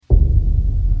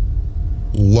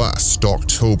Last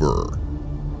October,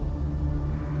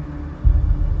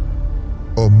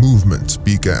 a movement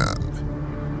began,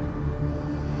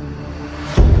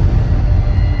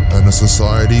 and a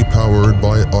society powered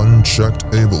by unchecked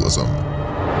ableism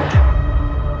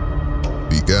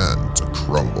began to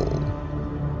crumble.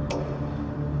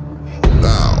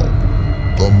 Now,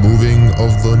 the moving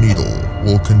of the needle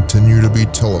will continue to be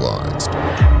televised,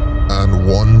 and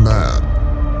one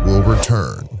man will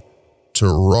return to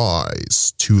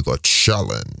rise to the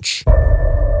challenge.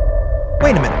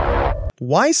 Wait a minute.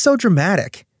 Why so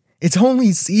dramatic? It's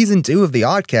only season 2 of the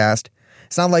Oddcast.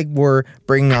 It's not like we're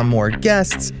bringing on more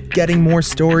guests, getting more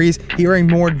stories, hearing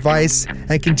more advice,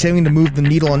 and continuing to move the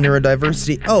needle on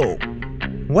neurodiversity. Oh,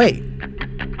 wait.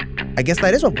 I guess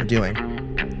that is what we're doing.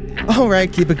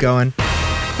 Alright, keep it going.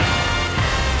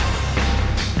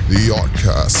 The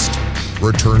Oddcast,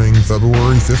 returning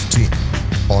February 15th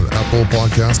on Apple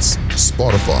Podcasts,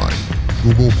 Spotify,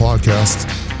 Google Podcasts,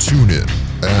 TuneIn,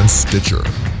 and Stitcher.